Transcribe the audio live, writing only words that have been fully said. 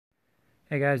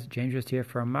Hey guys, James just here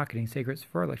from Marketing Secrets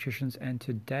for Electricians, and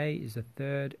today is the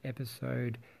third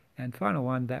episode and final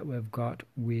one that we've got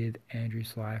with Andrew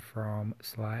Sly from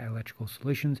Sly Electrical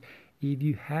Solutions. If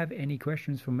you have any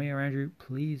questions for me or Andrew,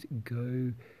 please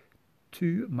go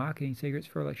to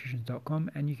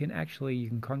marketingsecretsforelectricians.com and you can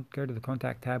go to the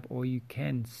contact tab, or you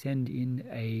can send in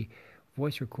a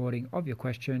voice recording of your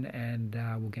question and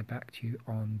we'll get back to you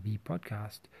on the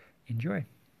podcast. Enjoy.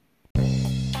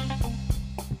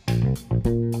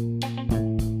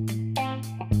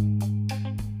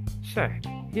 So,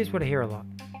 here's what I hear a lot.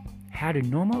 How do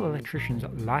normal electricians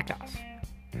like us,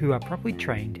 who are properly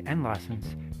trained and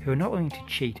licensed, who are not willing to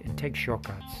cheat and take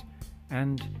shortcuts,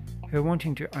 and who are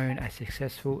wanting to own a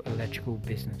successful electrical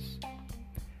business,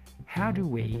 how do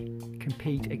we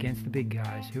compete against the big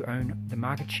guys who own the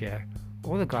market share,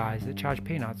 or the guys that charge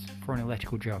peanuts for an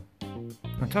electrical job?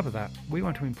 On top of that, we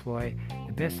want to employ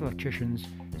the best electricians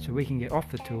so we can get off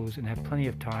the tools and have plenty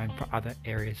of time for other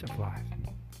areas of life.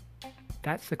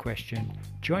 That's the question.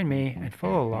 Join me and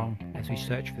follow along as we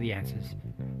search for the answers.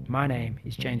 My name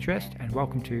is James Rest, and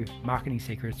welcome to Marketing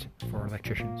Secrets for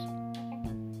Electricians.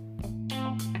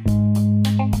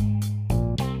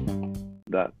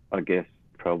 That, I guess,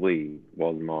 probably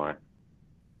was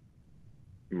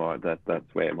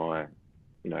that's where my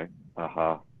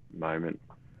aha moment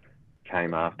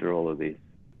came after all of this.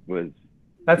 Was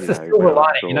that's the silver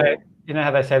lining. You know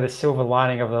how they say the silver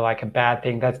lining of a bad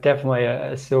thing? That's definitely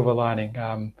a silver lining.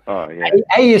 Oh yeah.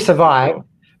 A, you survived. Sure.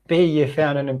 B, you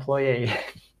found an employee.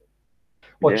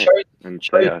 Or yeah,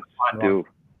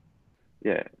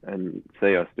 and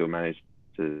C, I still managed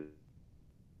to.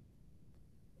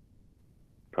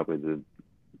 Probably the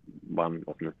one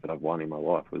business that I've won in my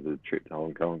life was a trip to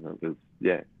Hong Kong. It was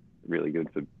really good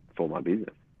for my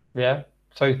business. Yeah.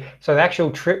 So the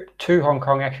actual trip to Hong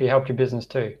Kong actually helped your business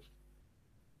too.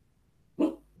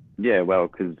 Yeah, well,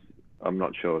 because I'm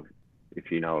not sure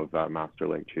if you know of Master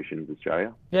Electricians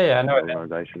Australia. Yeah, I know the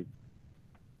organisation.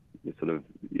 So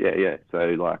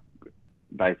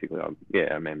basically, I'm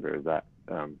a member of that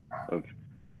of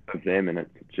them, and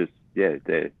it's just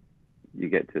you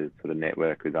get to sort of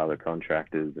network with other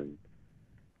contractors, and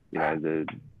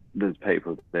there's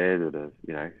people there that are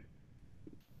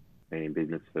been in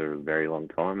business for a very long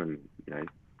time, and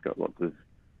got lots of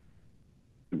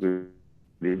good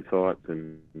insights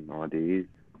and ideas.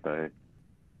 So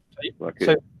it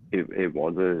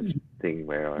was a thing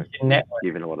where I was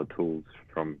given a lot of tools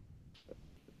from.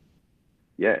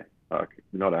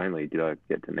 Not only did I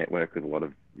get to network with a lot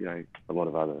of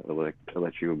other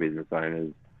electrical business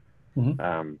owners,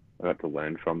 I got to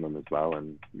learn from them as well,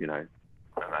 and no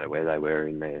matter where they were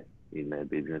in their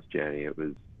business journey, it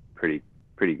was pretty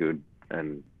good,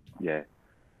 and I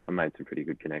made some pretty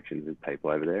good connections with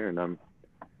people over there, and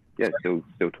still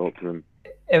talk to them.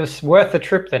 It was worth the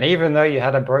trip then, even though you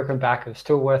had a broken back. It was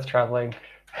still worth traveling,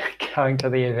 going to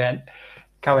the event,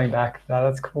 coming back. No,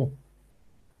 that's cool.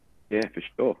 Yeah, for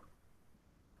sure.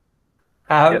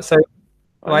 So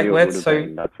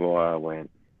that's why I went.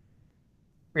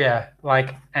 Yeah,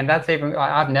 and that's even,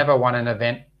 I've never won an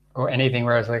event or anything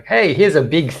where I was like, hey, here's a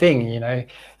big thing,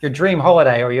 your dream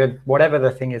holiday or your whatever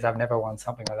the thing is. I've never won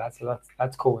something like that, so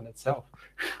that's cool in itself.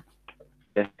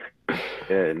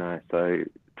 So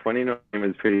 2019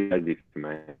 was pretty crazy for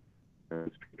me. It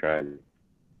was pretty crazy.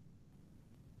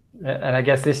 And I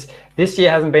guess this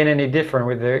year hasn't been any different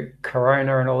with the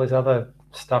corona and all this other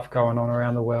stuff going on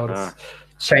around the world. It's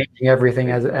changing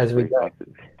everything as we go.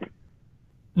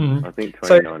 I think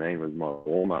 2019 was my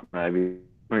warm-up, maybe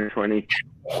 2020.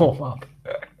 Warm-up.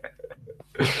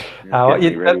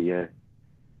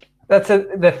 That's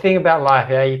the thing about life.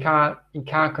 Yeah, you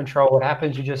can't control what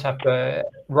happens. You just have to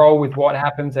roll with what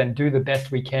happens and do the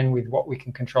best we can with what we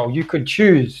can control. You could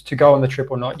choose to go on the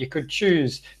trip or not. You could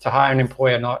choose to hire an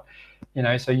employee or not.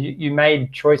 So you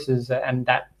made choices, and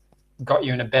that got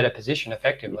you in a better position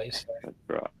effectively. So. That's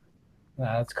right.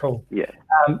 That's cool. Yeah.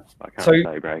 I can't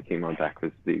say breaking my back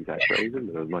was the exact reason,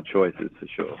 but it was my choices for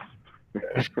sure.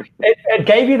 it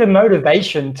gave you the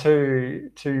motivation to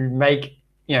make,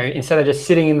 instead of just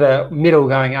sitting in the middle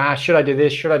going, should I do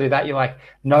this? Should I do that? You're like,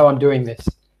 no, I'm doing this.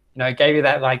 It gave you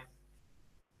that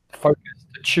focus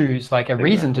to choose, a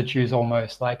reason to choose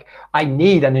almost. I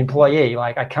need an employee.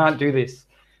 I can't do this.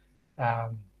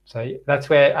 So that's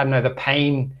where, I don't know, the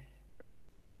pain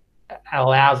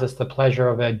allows us the pleasure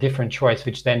of a different choice,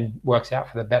 which then works out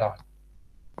for the better.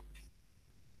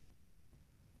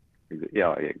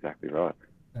 Yeah, exactly right.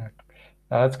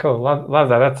 That's cool. Love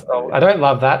that. I don't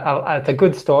love that. It's a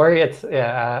good story. It's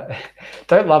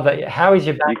don't love that. How is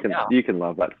your back now? You can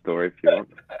love that story if you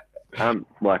want.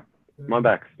 My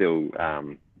back's still,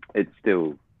 it's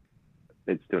still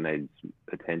it still needs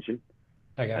attention.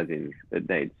 Okay. As in, it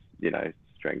needs,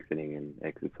 strengthening and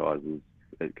exercises.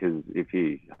 Because if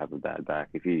you have a bad back,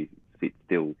 if you sit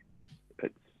still,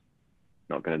 it's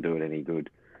not going to do it any good.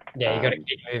 Yeah, you got to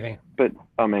keep moving. But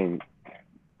I mean,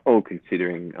 all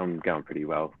considering, I'm going pretty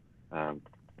well now.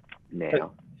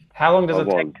 But how long does it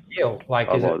take to heal? Like,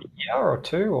 is it a was. year or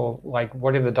two, or like,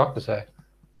 what did the doctor say?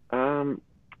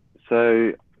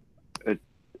 So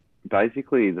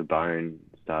basically the bone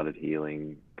started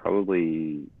healing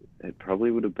it probably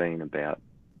would have been about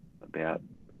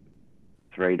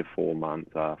 3 to 4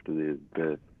 months after the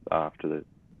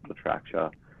fracture.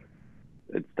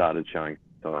 It started showing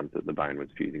signs that the bone was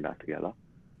fusing back together.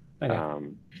 Okay.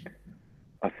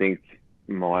 I think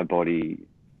my body,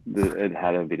 it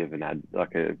had a bit of an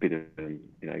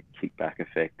kickback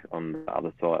effect on the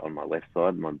other side, on my left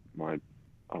side.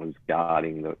 I was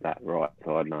guarding that right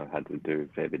side, and I had to do a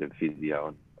fair bit of physio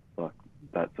and like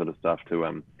that sort of stuff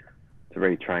to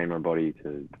retrain my body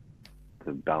to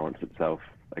balance itself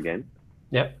again.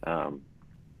 Yep. And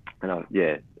I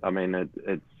mean,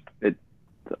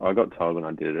 I got told when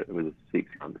I did it, it was a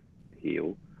 6-month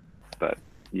heal, but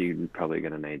you're probably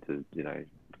going to need to,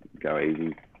 go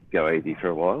easy for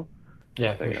a while.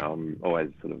 Yeah. So, I'm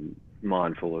always sort of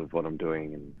mindful of what I'm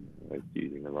doing and always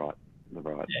using the right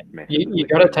method. You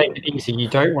got to take it easy. You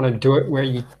don't want to do it where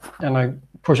you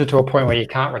push it to a point where you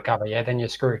can't recover. Yeah, then you're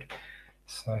screwed.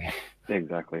 So.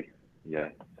 Exactly. Yeah.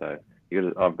 So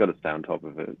I've got to stay on top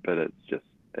of it, but it's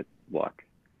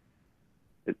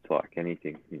like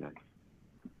anything,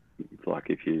 It's like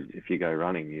if you go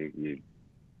running, you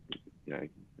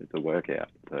it's a workout.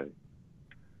 So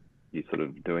you're sort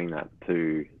of doing that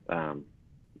to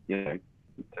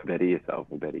to better yourself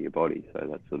or better your body. So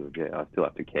that's sort of, I still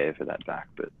have to care for that back,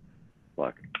 but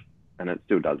and it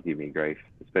still does give me grief,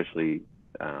 especially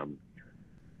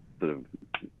sort of,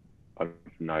 I've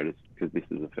noticed, because this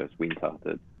is the first winter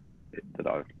that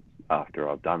after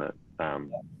I've done it,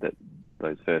 that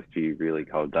those first few really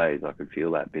cold days, I could feel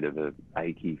that bit of a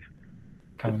achy,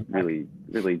 really,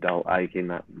 really dull ache in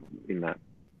that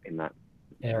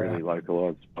really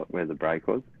localized spot where the break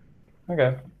was.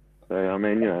 Okay. So I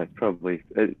mean, it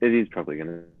is probably going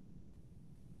to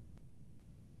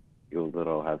feel that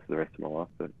I'll have for the rest of my life,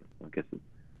 but I guess it's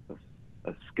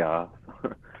a scar.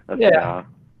 Scar.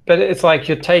 But it's like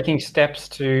you're taking steps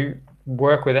to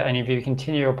work with it, and if you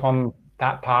continue upon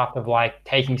that path of like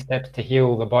taking steps to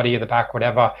heal the body or the back,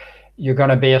 whatever, you're going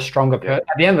to be a stronger person.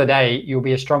 At the end of the day, you'll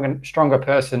be a stronger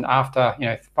person after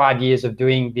 5 years of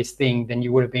doing this thing than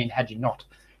you would have been had you not.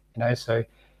 So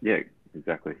yeah,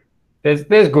 exactly.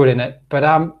 There's good in it, but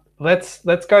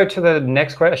let's go to the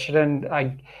next question.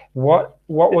 And what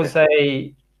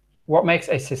makes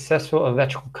a successful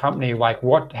electrical company? Like,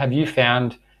 what have you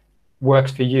found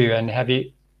works for you, and have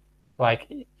you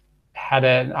had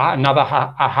another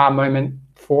aha moment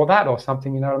for that or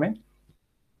something? You know what I mean?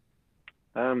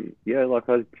 Yeah, like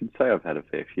I could say I've had a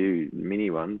fair few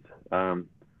mini ones.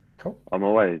 Cool. I'm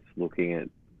always looking at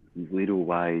little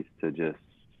ways to just,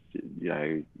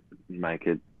 make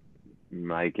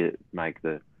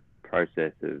the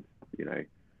process of,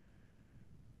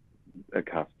 a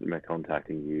customer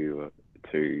contacting you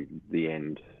to the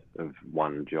end of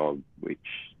one job, which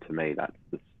to me, that's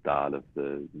the start of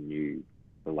the new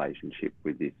relationship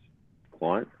with this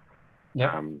client.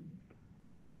 Yeah.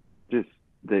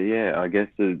 I guess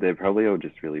they're probably all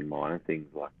just really minor things,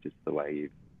 like just the way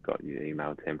you've got your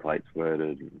email templates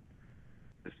worded, and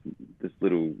just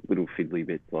little fiddly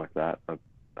bits like that.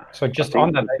 So just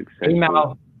on the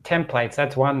email templates,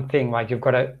 that's one thing. Like, you've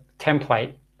got a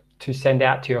template to send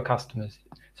out to your customers,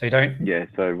 so you don't. Yeah.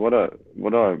 So what I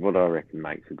reckon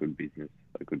makes a good business,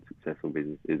 a good successful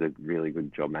business, is a really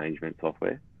good job management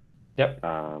software. Yep.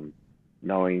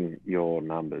 Knowing your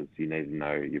numbers, you need to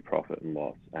know your profit and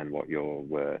loss and what you're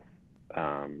worth.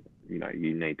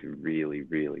 You need to really,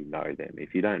 really know them.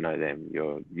 If you don't know them,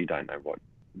 you don't know what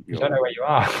you don't know where you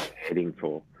are heading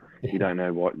for. You don't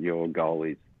know what your goal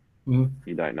is. Mm-hmm.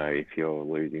 You don't know if you're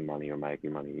losing money or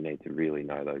making money. You need to really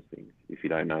know those things. If you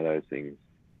don't know those things,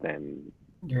 then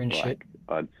you're in shit.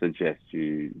 I'd suggest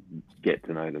you get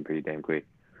to know them pretty damn quick.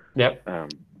 Yep.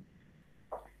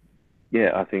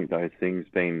 Yeah, I think those things,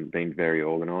 being very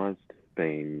organised,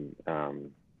 being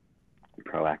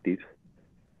proactive,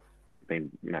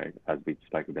 being, as we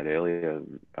spoke about earlier,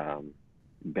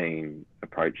 being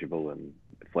approachable and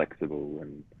flexible,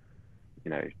 and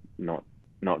not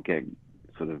get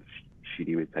sort of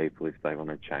shitty with people if they want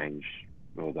to change,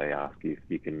 or they ask you if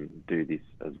you can do this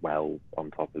as well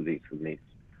on top of this and this.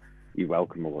 You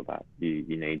welcome all of that.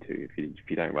 You need to. If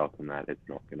you don't welcome that, it's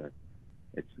not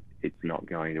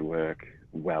going to work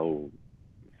well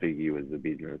for you as a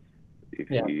business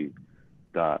if Yeah. you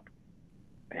start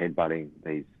headbutting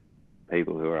these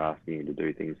people who are asking you to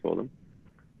do things for them,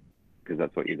 because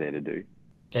that's what you're there to do.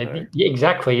 Yeah,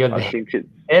 exactly. You're I think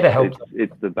there to help.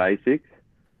 it's the basics.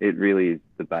 It really is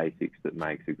the basics that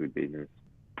makes a good business.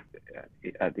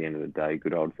 At the end of the day,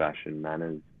 good old fashioned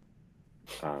manners.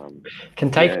 Can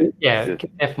take you,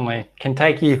 definitely can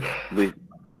take you with,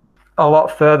 a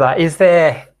lot further. Is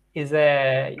there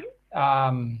a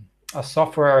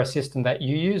software or a system that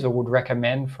you use or would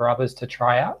recommend for others to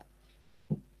try out?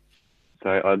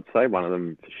 So I'd say one of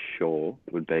them for sure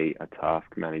would be a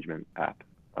task management app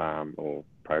or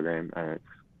program, and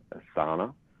it's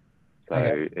Asana.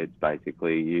 So it's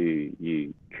basically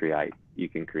you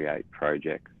can create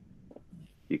projects,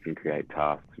 you can create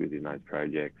tasks within those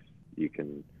projects. You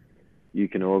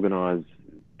can organize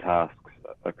tasks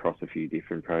across a few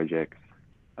different projects.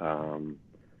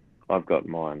 I've got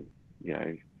mine,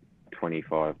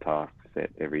 25 tasks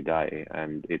set every day,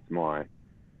 and it's my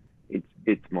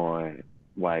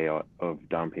way of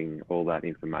dumping all that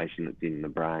information that's in the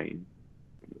brain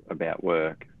about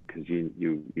work, because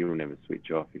you'll never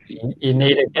switch off if you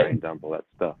need to dump all that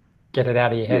stuff. Get it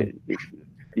out of your head. Yeah,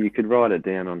 you could write it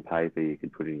down on paper, you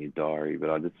could put it in your diary, but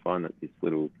I just find that this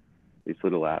little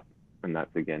app, and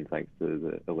that's again thanks to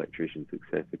the Electrician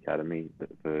Success Academy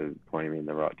for pointing me in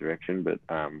the right direction. But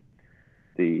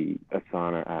the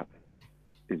Asana app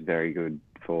is very good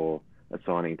for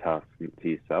assigning tasks to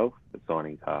yourself,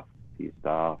 assigning tasks to your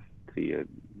staff, to your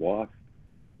wife,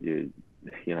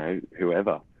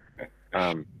 whoever.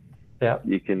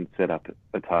 You can set up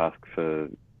a task for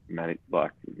management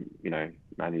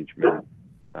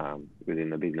within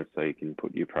the business, so you can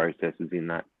put your processes in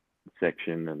that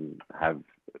section and have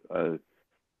a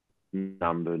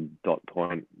numbered dot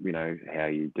point, how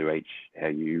you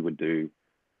would do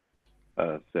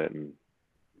a certain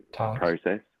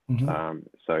process.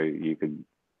 So you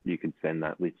could send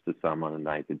that list to someone and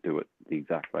they could do it the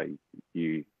exact way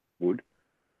you would.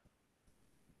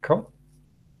 Cool.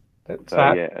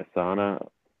 Asana.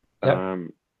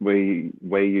 Yep. We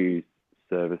use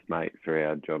ServiceMate for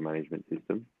our job management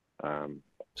system.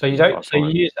 So you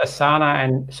use Asana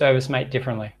and ServiceMate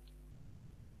differently?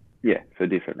 Yeah, for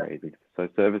different reasons. So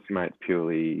ServiceMate's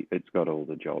purely, it's got all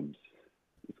the jobs,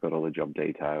 it's got all the job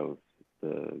details,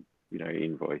 the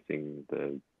invoicing,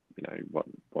 the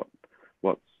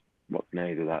what's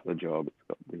needed at the job. It's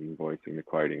got the invoicing, the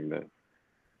quoting,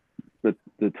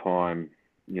 the time,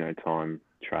 time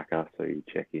tracker, so you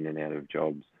check in and out of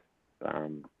jobs.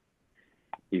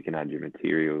 You can add your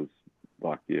materials,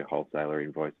 like your wholesaler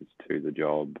invoices, to the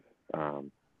job,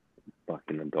 like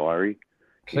in the diary.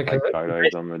 You take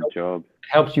photos on the job. It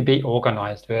helps you be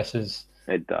organized versus...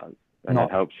 It does. And it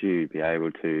helps you be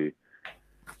able to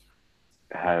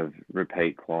have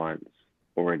repeat clients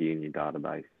already in your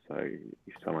database. So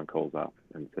if someone calls up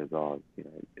and says,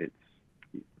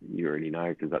 you already know,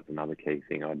 because that's another key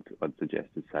thing I'd suggest,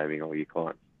 is saving all your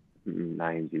clients'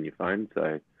 names in your phone.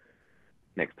 So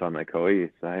next time they call you,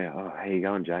 say, "Oh, how you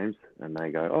going, James?" And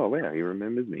they go, "Oh, wow, he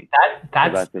remembers me."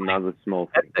 That's another small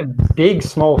thing. That's a big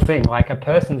small thing. Like, a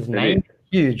person's name is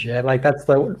huge. Yeah, like that's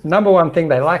the number one thing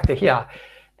they like to hear.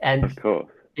 And of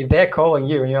course, if they're calling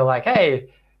you and you're like, "Hey,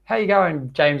 how you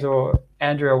going, James or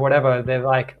Andrew or whatever," they're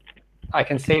like, I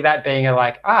can see that being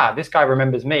this guy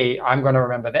remembers me, I'm going to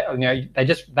remember that.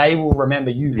 They will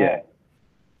remember you more.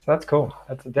 So that's cool.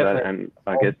 That's definitely. And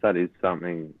I guess that is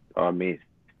something I missed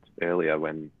earlier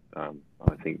when I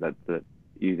think that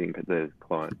using the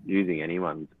client, using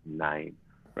anyone's name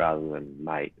rather than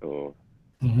mate or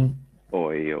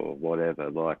boy or whatever,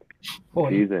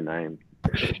 use their name.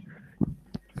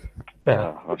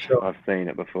 I've seen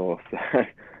it before. So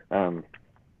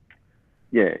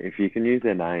if you can use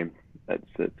their name,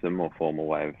 it's a more formal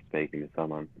way of speaking to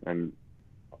someone. And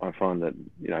I find that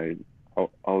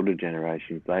older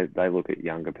generations, they look at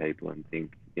younger people and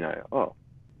think,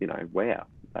 wow,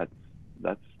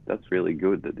 that's really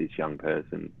good that this young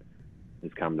person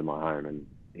has come to my home and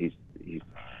he's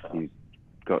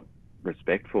got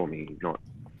respect for me. He's not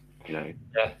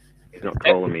he's not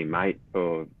calling me mate,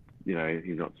 or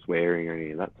he's not swearing or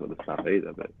any of that sort of stuff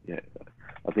either. But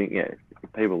I think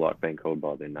people like being called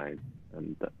by their name,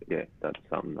 and that's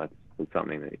something that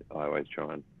I always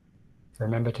try and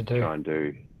remember to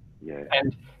do. Yeah.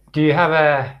 And do you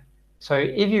have so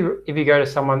if you go to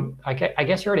someone, I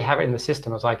guess you already have it in the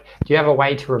system. It's like, do you have a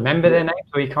way to remember their names,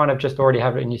 or you kind of just already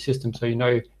have it in your system, so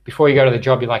before you go to the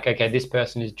job, you're like, okay, this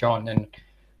person is John, and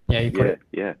you put it.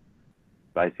 Yeah.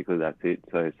 Basically, that's it.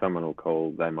 So someone will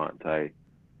call. They might say,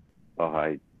 "Oh,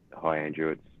 hi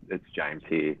Andrew, it's James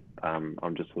here.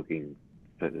 I'm just looking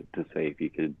to see if you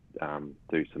could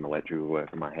do some electrical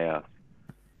work in my house.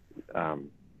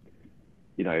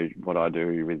 You know, what I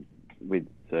do with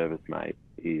ServiceMate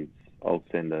is I'll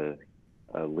send a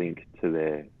link to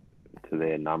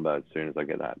their number as soon as I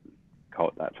get that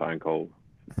phone call.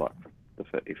 Like if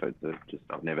it's just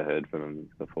I've never heard from them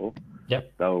before.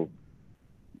 Yep. They'll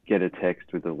get a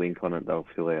text with a link on it. They'll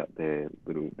fill out their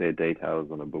details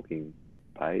on a booking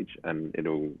page, and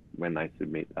when they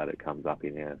submit that, it comes up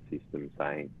in our system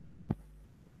saying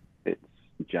it's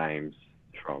James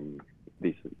from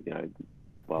this, you know,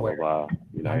 blah blah blah,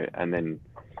 you know, and then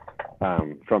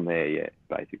from there, yeah,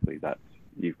 basically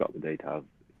you've got the details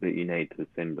that you need to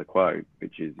send the quote,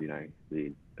 which is, you know,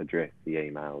 the address, the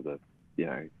email, the, you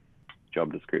know,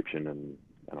 job description, and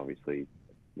obviously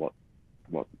what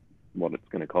it's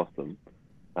going to cost them.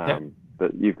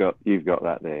 But you've got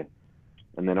that there.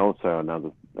 And then also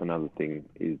another thing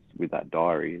is with that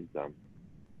diary is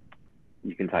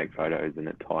you can take photos and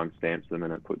it timestamps them,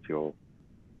 and it puts your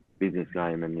business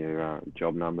name and your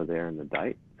job number there and the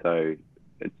date. So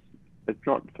it's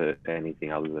not for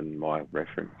anything other than my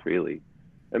reference, really.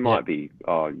 It might be,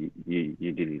 you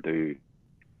didn't do,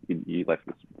 you left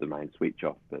the main switch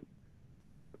off, but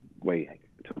we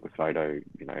took a photo,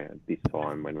 you know, at this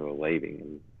time when we were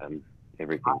leaving, and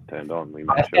everything's turned on. We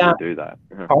make sure we do that.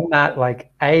 On that,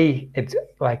 like, it's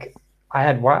like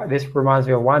this reminds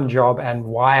me of one job and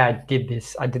why I did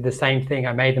this. I did the same thing.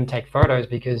 I made them take photos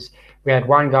because we had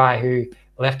one guy who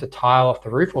left a tile off the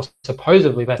roof, or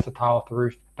supposedly left a tile off the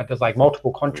roof, but there's like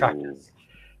multiple contractors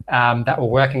that were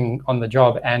working on the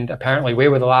job, and apparently we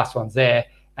were the last ones there,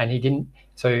 and he didn't.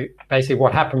 So basically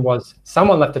what happened was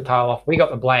someone left a tile off, we got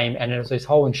the blame, and it was this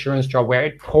whole insurance job where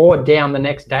it poured down the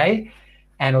next day,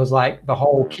 and it was like the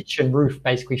whole kitchen roof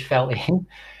basically fell in.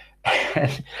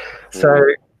 And so,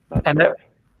 and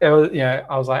it was, you know,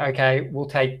 I was like, okay, we'll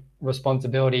take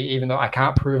responsibility, even though I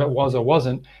can't prove it was or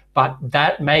wasn't. But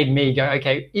that made me go,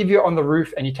 okay, if you're on the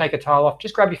roof and you take a tile off,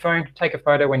 just grab your phone, take a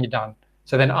photo when you're done.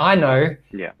 So then I know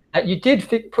that you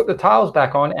did put the tiles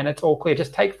back on and it's all clear.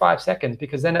 Just take 5 seconds,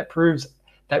 because then it proves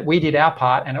that we did our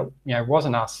part and it, you know,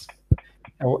 wasn't us.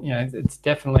 You know, it's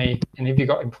definitely, and if you've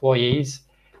got employees,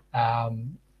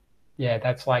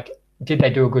 that's like, did they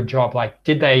do a good job? Like,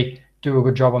 did they do a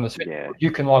good job on the switchboard?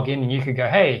 You can log in and you could go,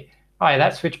 hey, hi,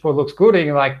 that switchboard looks good. And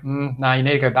you're like, no, you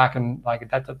need to go back and like,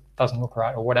 that doesn't look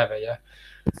right, or whatever. Yeah.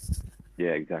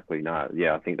 Yeah, exactly. No,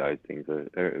 yeah, I think those things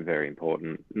are very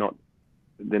important.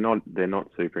 They're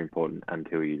not super important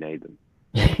until you need them.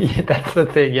 Yeah, that's the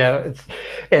thing. Yeah,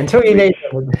 until you need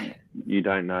them. You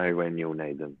don't know when you'll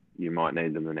need them. You might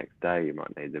need them the next day. You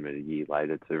might need them a year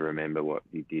later to remember what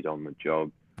you did on the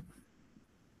job.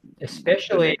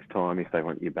 Especially the next time, if they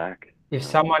want you back. If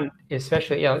someone,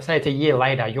 especially, let's say it's a year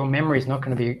later, your memory is not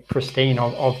going to be pristine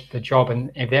of the job.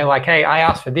 And if they're like, hey, I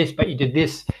asked for this, but you did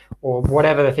this, or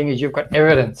whatever the thing is, you've got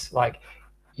evidence. Like,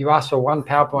 you asked for one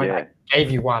PowerPoint, I gave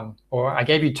you one, or I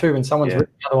gave you two and someone's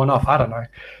written the other one off. I don't know.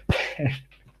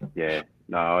 Yeah.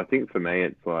 No, I think for me,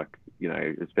 it's like, you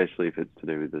know, especially if it's to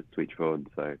do with the switchboard.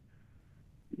 So,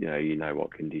 you know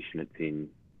what condition it's in.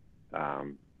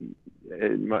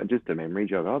 It might, just a memory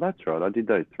jog. Oh, that's right. I did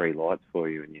those 3 lights for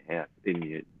you in your house,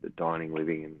 in the dining,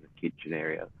 living, and the kitchen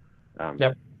area.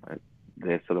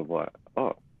 They're sort of like,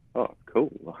 oh,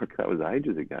 cool. Like, that was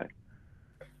ages ago.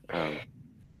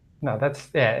 No, that's,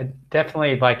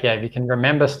 definitely, like, if you can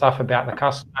remember stuff about the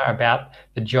customer, about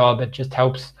the job, it just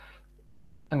helps,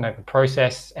 I don't know, the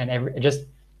process, and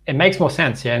it makes more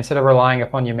sense. Instead of relying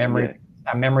upon your memory,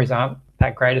 our memories aren't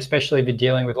that great, especially if you're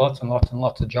dealing with lots and lots and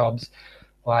lots of jobs.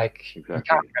 Like, you can't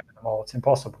remember them all. It's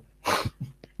impossible.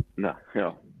 No,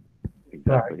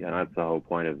 exactly. And that's the whole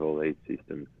point of all these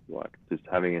systems, like just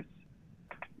having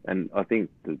and I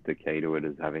think the key to it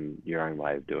is having your own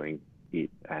way of doing it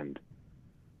and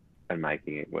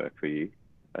making it work for you,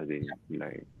 as in, you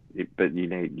know, but you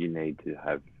need to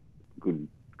have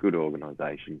good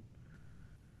organisation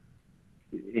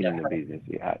in the business.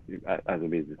 You have, as a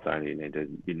business owner,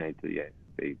 you need to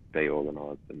be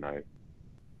organised and know.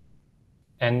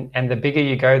 And the bigger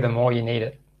you go, the more you need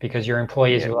it, because your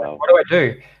employees are like, what do I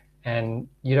do? And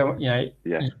you don't,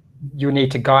 you need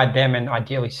to guide them, and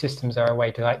ideally systems are a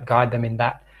way to like guide them in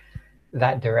that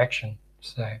direction.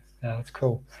 So that's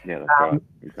cool. Yeah, that's right.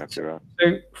 Exactly right.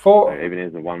 So even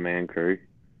as a one-man crew,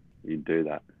 you do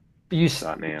that. You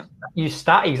start now. You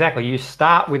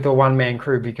start with the one-man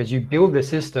crew, because you build the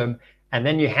system and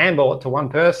then you handball it to one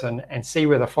person and see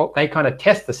where the fault. They kind of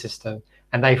test the system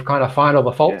and they kind of find all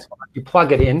the faults. You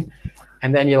plug it in,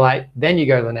 and then then you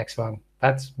go to the next one.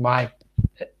 That's my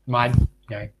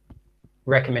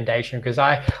recommendation, because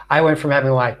I went from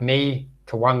having like me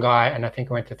to one guy, and I think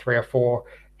I went to 3 or 4,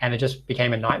 and it just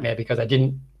became a nightmare because I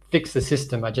didn't fix the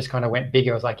system. I just kind of went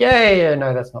bigger. I was like, yeah,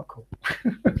 no, that's not cool.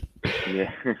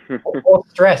 Yeah. More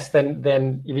stress than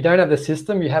if you don't have the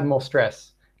system, you have more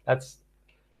stress. That's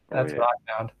what I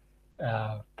found.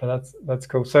 But that's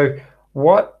cool. So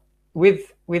what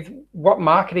with what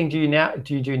marketing do you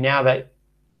do now that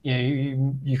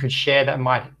you could share that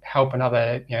might help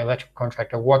another electrical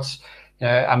contractor? What's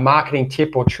a marketing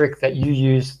tip or trick that you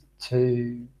use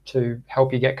to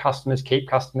help you get customers, keep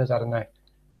customers? I don't know.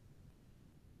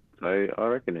 So I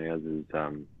reckon ours is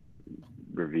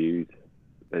reviews.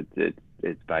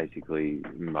 It's basically,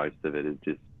 most of it is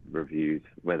just reviews,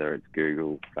 whether it's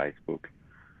Google, Facebook,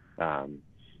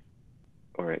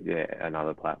 or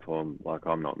another platform. Like,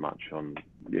 I'm not much on,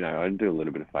 I do a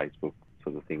little bit of Facebook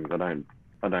sort of things. I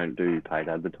don't do paid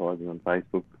advertising on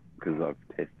Facebook because I've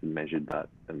tested and measured that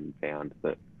and found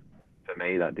that for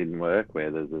me that didn't work, where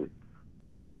there's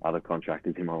other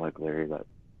contractors in my local area that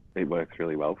it works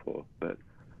really well for. But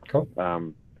cool.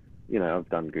 I've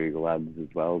done Google ads as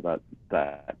well.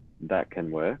 That can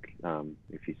work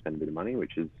if you spend a bit of money,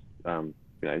 which is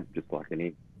just like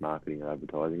any marketing or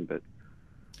advertising. But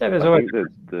I think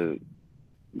that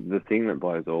the thing that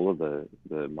blows all of the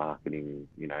marketing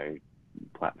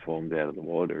platforms out of the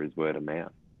water is word of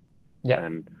mouth. Yeah.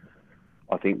 And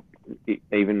I think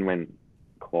even when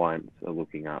clients are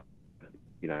looking up,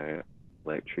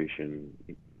 electrician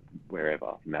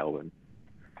wherever, Melbourne,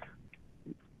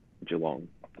 Geelong,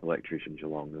 electrician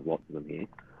Geelong, there's lots of them here.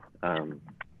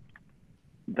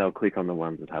 They'll click on the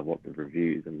ones that have lots of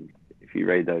reviews, and if you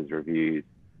read those reviews,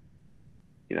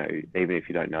 even if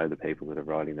you don't know the people that are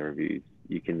writing the reviews,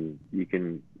 you can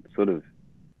sort of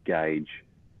gauge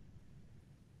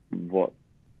what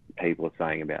people are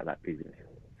saying about that business.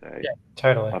 So yeah,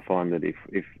 totally. I find that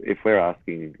if we're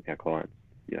asking our clients,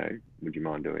 would you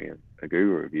mind doing a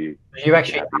Google review? You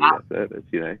actually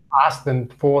ask them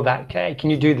for that. Okay, can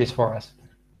you do this for us?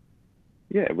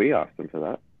 Yeah, we ask them for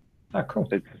that. Oh, cool.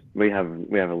 We have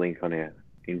a link on our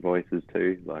invoices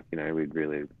too. Like, we'd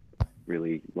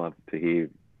really love to hear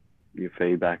your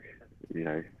feedback.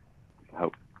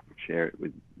 Help share it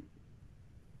with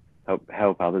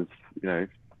help others.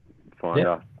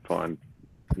 Find.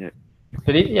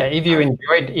 But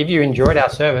if you enjoyed our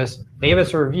service, leave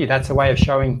us a review. That's a way of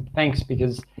showing thanks,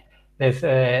 because there's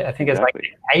I think it's like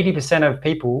 80% of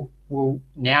people will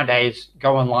nowadays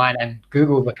go online and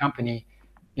Google the company,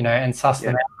 and suss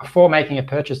them out before making a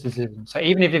purchase decision. So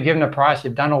even if you've given a price,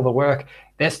 you've done all the work,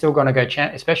 they're still going to go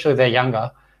especially if they're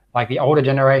younger, like the older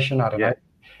generation. I don't know.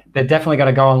 They're definitely going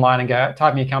to go online and go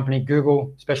type in your company,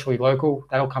 Google, especially local.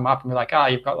 That'll come up and be like,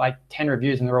 you've got like 10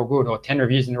 reviews and they're all good, or 10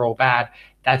 reviews and they're all bad.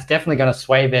 That's definitely going to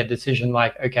sway their decision.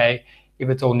 Like, okay, if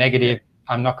it's all negative,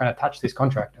 I'm not going to touch this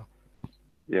contractor.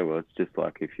 Yeah, well, it's just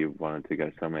like if you wanted to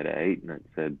go somewhere to eat and it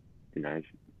said,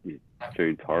 your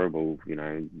food's horrible,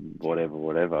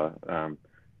 whatever,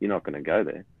 you're not going to go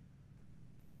there.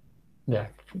 Yeah,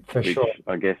 for sure.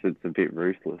 I guess it's a bit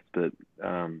ruthless, but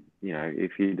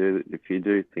if you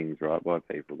do things right by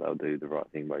people, they'll do the right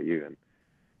thing by you.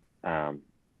 And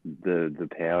the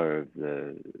power of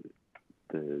the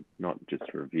not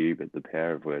just review, but the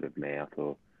power of word of mouth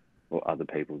or other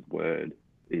people's word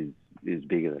is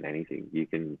bigger than anything. You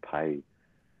can pay,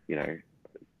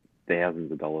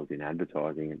 thousands of dollars in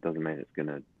advertising. It doesn't mean it's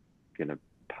gonna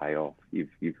pay off.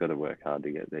 You've got to work hard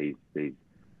to get these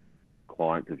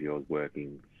clients of yours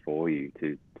working for you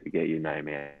to get your name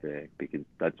out there, because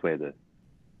that's where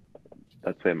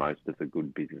most of the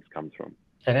good business comes from.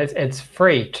 And it's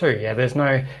free too. Yeah, there's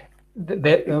no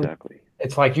exactly.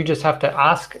 It's like you just have to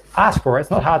ask for it.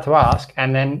 It's not hard to ask,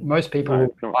 and then most people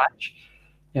will watch.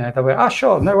 They'll go, "Oh,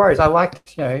 sure, no worries. I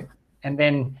liked," and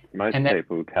then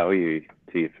people tell you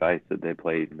to your face that they're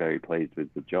very pleased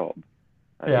with the job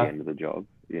at the end of the job.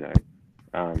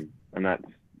 And that's,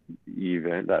 you've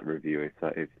earned that review if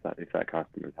that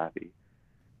customer's happy.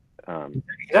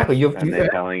 Exactly. And they're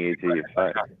telling you to your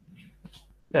face.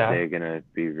 Yeah. They're going to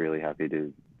be really happy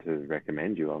to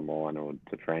recommend you online, or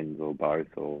to friends, or both,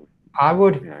 or I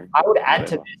would add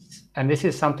to this, and this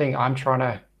is something I'm trying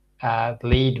to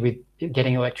lead with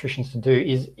getting electricians to do,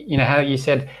 is, how you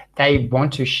said they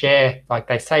want to share, like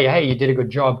they say, hey, you did a good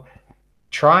job.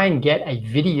 Try and get a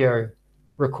video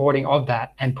recording of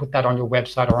that and put that on your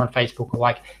website or on Facebook,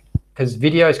 or because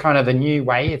video is kind of the new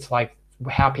way. It's like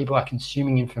how people are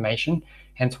consuming information.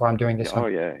 Hence why I'm doing this. Oh,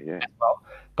 yeah. As well.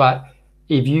 But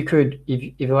if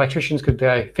electricians could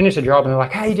finish the job and they're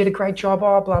like, hey, you did a great job,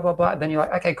 blah, blah, blah. Then you're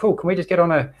like, okay, cool. Can we just get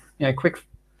on a quick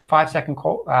 5-second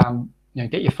call,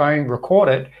 get your phone, record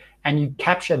it, and you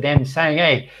capture them saying,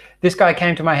 hey, this guy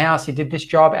came to my house, he did this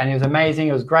job and it was amazing,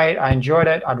 it was great, I enjoyed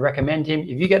it, I'd recommend him.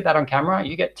 If you get that on camera,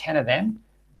 you get 10 of them.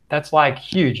 That's like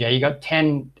huge. Yeah, you got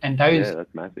 10, and those. Yeah,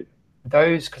 that's massive.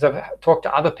 Those, because I've talked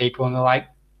to other people and they're like,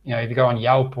 you know, if you go on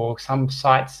Yelp or some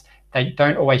sites, they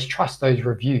don't always trust those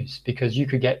reviews because you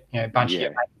could get, you know, a bunch of your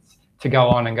mates to go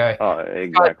on and go, oh,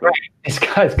 exactly, this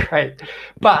guy's great.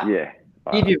 But yeah,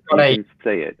 if you've got you can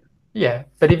see it. Yeah,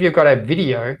 but if you've got a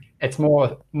video, it's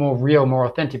more real, more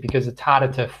authentic because it's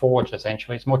harder to forge.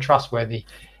 Essentially, it's more trustworthy.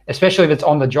 Especially if it's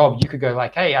on the job, you could go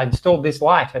like, "Hey, I installed this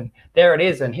light, and there it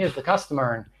is, and here's the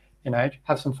customer," and you know,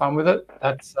 have some fun with it.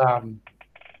 That's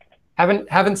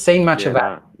haven't seen much of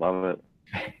that. No, love it.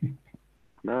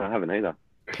 No, I haven't either.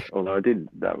 Although I did.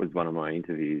 That was one of my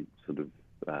interview sort of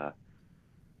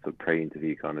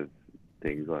pre-interview kind of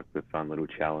things. Like the fun little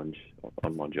challenge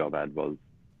on my job ad was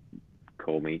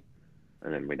call me,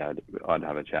 and then I'd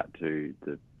have a chat to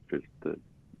the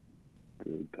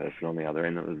person on the other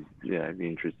end that was, you know,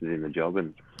 interested in the job,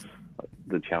 and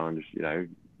the challenge, you know,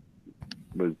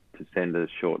 was to send a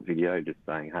short video just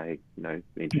saying, hey, you know,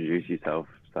 introduce yourself,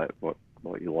 say what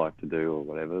you like to do or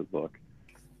whatever. Like,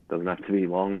 doesn't have to be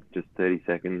long, just 30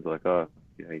 seconds. Like, oh,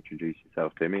 you know, introduce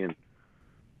yourself to me, and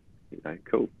you know,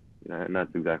 cool, you know, and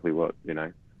that's exactly what, you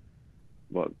know,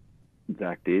 what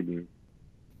Zach did, and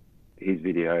his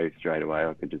video straight away,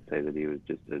 I could just see that he was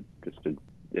just a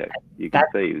yeah, you can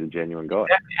see he was a genuine guy.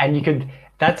 And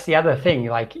that's the other thing,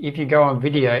 like if you go on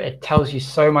video, it tells you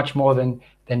so much more than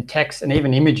text and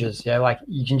even images. Yeah, like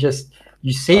you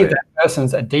see if that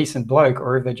person's a decent bloke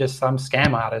or if they're just some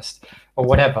scam artist or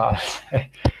whatever.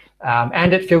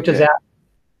 And it filters out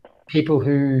people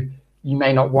who you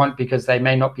may not want because they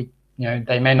may not be, you know,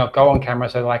 they may not go on camera.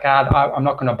 So like, I'm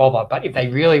not going to bother. But if they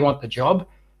really want the job,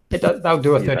 they'll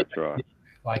do a 30. That's right.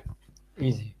 Like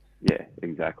easy. Yeah,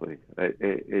 exactly.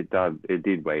 It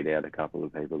did weed out a couple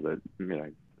of people that, you know,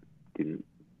 didn't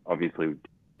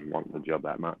want the job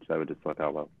that much. They were just like, oh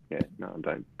well, yeah, no,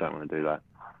 don't want to do that.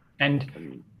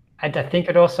 And I think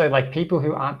it also, like, people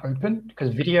who aren't open,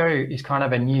 because video is kind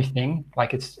of a new thing.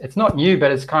 Like it's not new,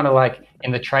 but it's kind of like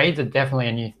in the trades, it's definitely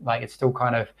a new, like it's still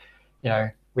kind of, you know,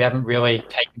 we haven't really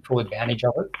taken full advantage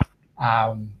of it.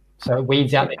 So it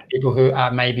weeds out the people who are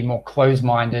maybe more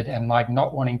closed-minded and like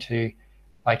not wanting to,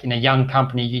 like in a young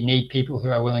company, you need people who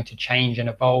are willing to change and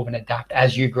evolve and adapt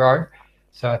as you grow.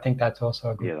 So I think that's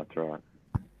also a good. Yeah, that's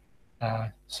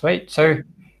right. Sweet. So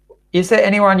is there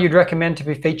anyone you'd recommend to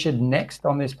be featured next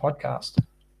on this podcast?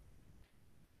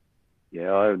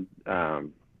 Yeah, I would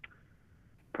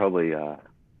probably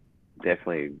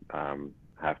definitely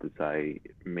have to say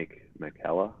Mick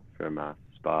McKellar from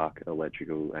Spark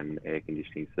Electrical and Air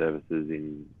Conditioning Services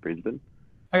in Brisbane.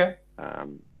 Okay.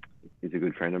 He's a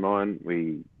good friend of mine.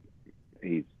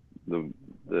 He's the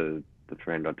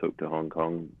friend I took to Hong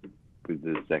Kong with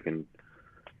the second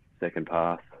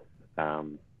pass.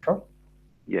 Cool.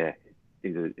 Yeah,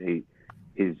 his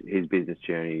business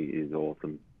journey is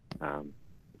awesome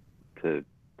to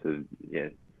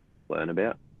learn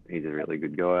about. He's a really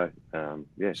good guy.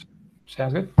 Yeah.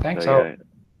 Sounds good. Thanks. So,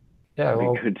 yeah.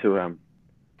 Well, good to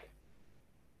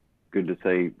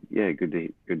see. Yeah, good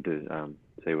to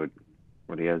see what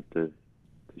he has to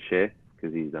share,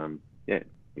 because he's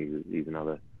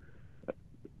another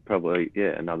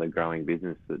another growing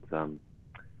business that's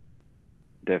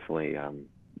definitely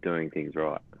doing things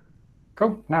right.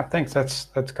 Cool. No, thanks. That's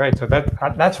great. So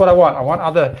that's what I want. I want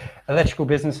other electrical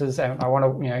businesses, and I want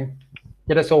to, you know,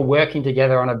 get us all working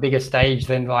together on a bigger stage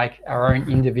than like our own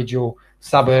individual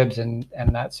suburbs and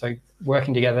that. So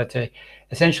working together to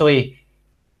essentially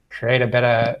create a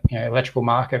better, you know, electrical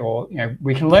market, or, you know,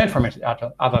 we can learn from it.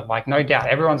 Other, like, no doubt,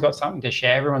 everyone's got something to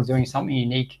share. Everyone's doing something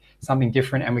unique, something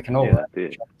different, and we can all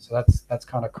learn. So that's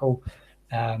kind of cool.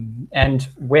 And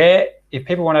where, if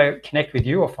people want to connect with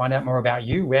you or find out more about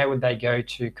you, where would they go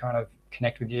to kind of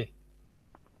connect with you?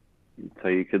 So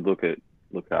you could look up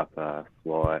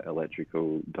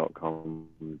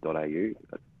slyelectrical.com.au.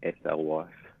 That's SLY.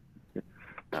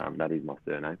 That is my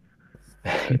surname.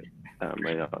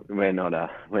 We're not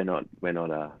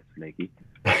sneaky.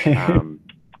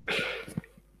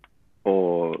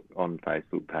 Or on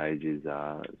Facebook page is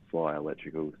Sly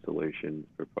Electrical Solutions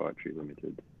Proprietary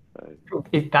Limited. So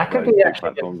if that could be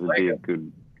actually platforms would be a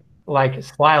good, like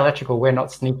Sly Electrical, we're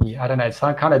not sneaky. I don't know, it's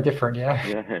some kind of different,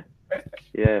 yeah.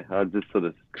 Yeah. I just sort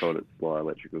of called it Sly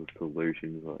Electrical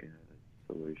Solutions, like,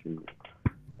 solutions.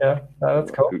 Yeah,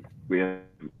 that's cool. We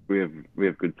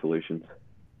have good solutions.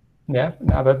 Yeah,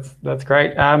 no, that's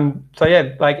great. So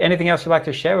yeah, like anything else you'd like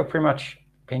to share? We're pretty much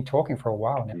been talking for a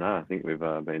while now. No, I think we've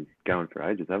been going for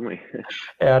ages, haven't we?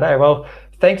 Yeah, I know. Well,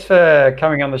 thanks for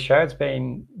coming on the show. It's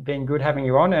been good having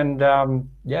you on, and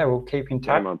yeah, we'll keep in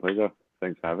touch. Yeah, my pleasure.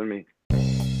 Thanks for having me.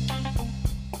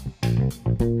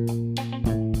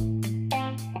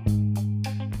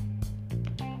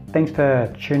 Thanks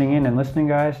for tuning in and listening,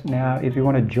 guys. Now, if you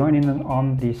want to join in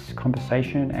on this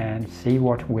conversation and see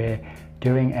what we're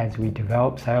doing as we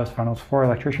develop sales funnels for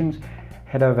electricians,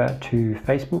 head over to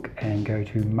Facebook and go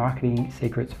to Marketing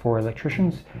Secrets for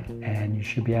Electricians, and you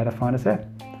should be able to find us there.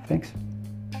 Thanks.